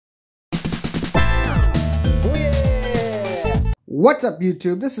What's up,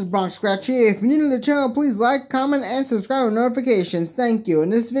 YouTube? This is Bronx Scratch here. If you're new to the channel, please like, comment, and subscribe with notifications. Thank you. In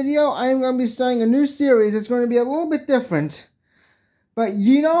this video, I am going to be starting a new series. It's going to be a little bit different. But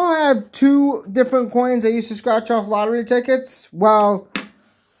you know I have two different coins I used to scratch off lottery tickets? Well,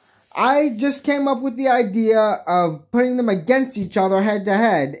 I just came up with the idea of putting them against each other head to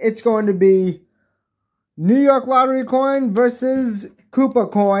head. It's going to be New York lottery coin versus Koopa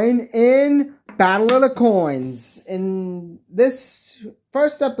coin in Battle of the Coins. In this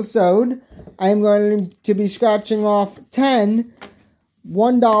first episode, I am going to be scratching off 10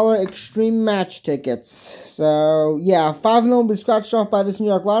 $1 extreme match tickets. So, yeah, 5 of them will be scratched off by this New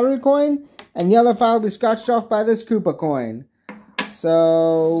York lottery coin, and the other 5 will be scratched off by this Koopa coin.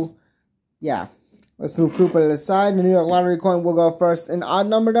 So, yeah, let's move Koopa to the side. The New York lottery coin will go first in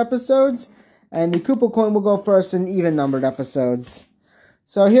odd-numbered episodes, and the Koopa coin will go first in even-numbered episodes.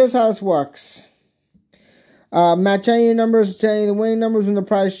 So, here's how this works. Match any of your numbers to any of the winning numbers when the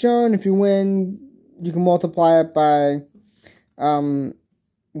prize shown. If you win, you can multiply it by 1,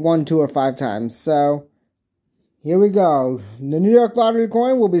 2, or 5 times. So, here we go. The New York lottery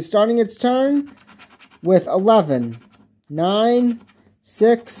coin will be starting its turn with 11, 9,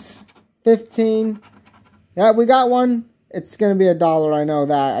 6, 15. Yeah, we got one. It's going to be $1. I know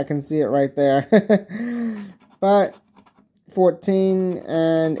that. I can see it right there. But 14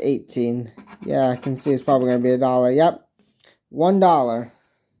 and 18. Yeah, I can see it's probably going to be $1. Yep. $1.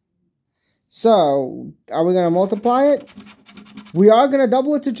 So, are we going to multiply it? We are going to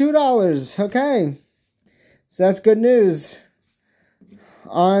double it to $2. Okay. So, that's good news.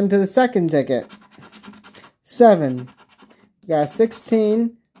 On to the second ticket. 7. We got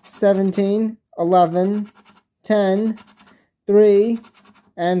 16, 17, 11, 10, 3,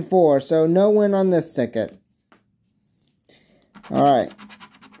 and 4. So, no win on this ticket. Alright.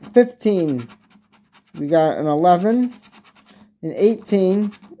 15, we got an 11, an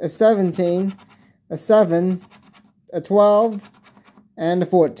 18, a 17, a 7, a 12, and a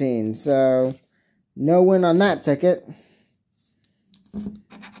 14. So, no win on that ticket.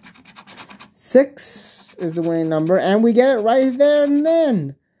 6 is the winning number, and we get it right there and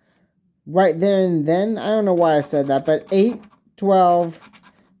then. Right there and then. I don't know why I said that, but 8, 12,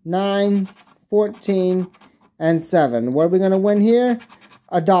 9, 14, and 7. What are we going to win here?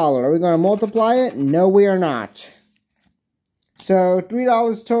 $1. Are we going to multiply it? No, we are not. So,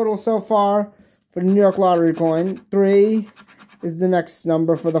 $3 total so far for the New York lottery coin. 3 is the next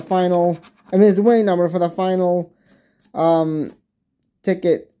number for the final, is the winning number for the final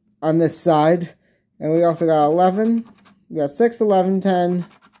ticket on this side. And we also got 11. We got 6, 11, 10,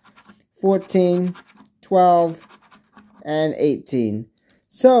 14, 12, and 18.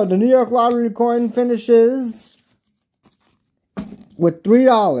 So, the New York lottery coin finishes with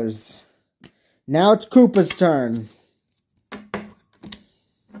 $3. Now it's Koopa's turn.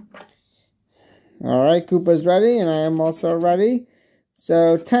 Alright, Koopa's ready, and I am also ready.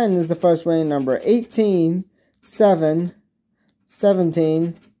 So, 10 is the first winning number. 18, 7,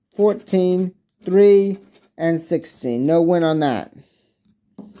 17, 14, 3, and 16. No win on that.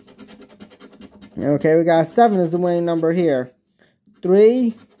 Okay, we got 7 as the winning number here.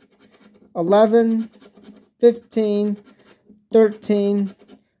 3, 11, 15, 13,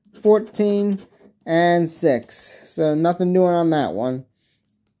 14, and 6. So, nothing doing on that one.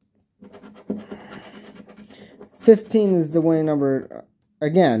 15 is the winning number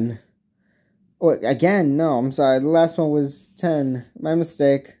again. Oh, again? No, I'm sorry. The last one was 10. My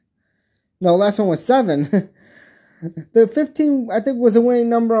mistake. No, the last one was 7. The 15, I think, was a winning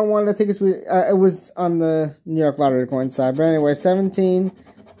number on one of the tickets. It was on the New York lottery coin side. But anyway, 17,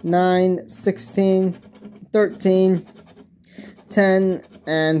 9, 16, 13, 10,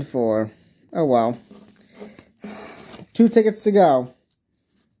 and 4. Oh, well. 2 tickets to go.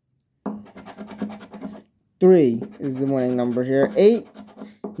 3 is the winning number here. 8,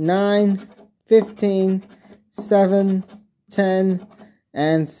 9, 15, 7, 10,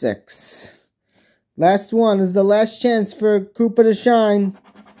 and 6. Last one is the last chance for Koopa to shine.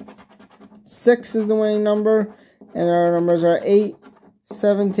 6 is the winning number. And our numbers are 8,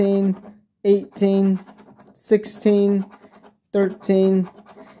 17, 18, 16, 13,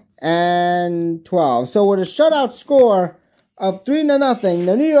 and 12. So with a shutout score of 3-0,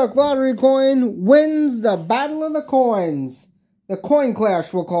 the New York lottery coin wins the Battle of the Coins. The coin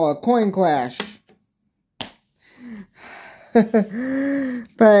clash, we'll call it. Coin clash.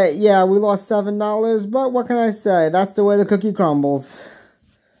 But yeah, we lost $7, but what can I say? That's the way the cookie crumbles.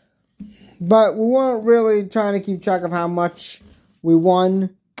 But we weren't really trying to keep track of how much we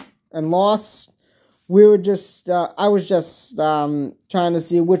won and lost. We were just, I was just trying to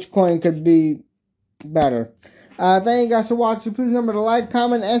see which coin could be better. Thank you guys for watching. Please remember to like,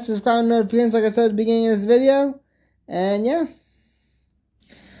 comment, and subscribe notifications like I said at the beginning of this video. And yeah.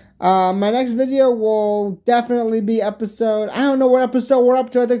 My next video will definitely be episode, I don't know what episode we're up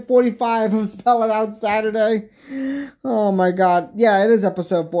to, I think 45 of Spell It Out Saturday. Oh my god. Yeah, it is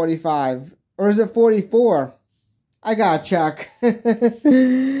episode 45. Or is it 44? I gotta check.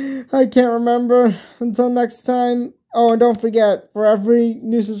 I can't remember. Until next time. Oh, and don't forget, for every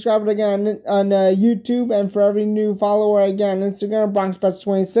new subscriber again on YouTube, and for every new follower again on Instagram,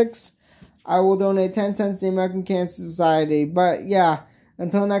 BronxBest26, I will donate 10 cents to the American Cancer Society. But yeah.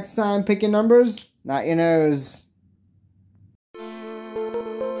 Until next time, pick your numbers, not your nose.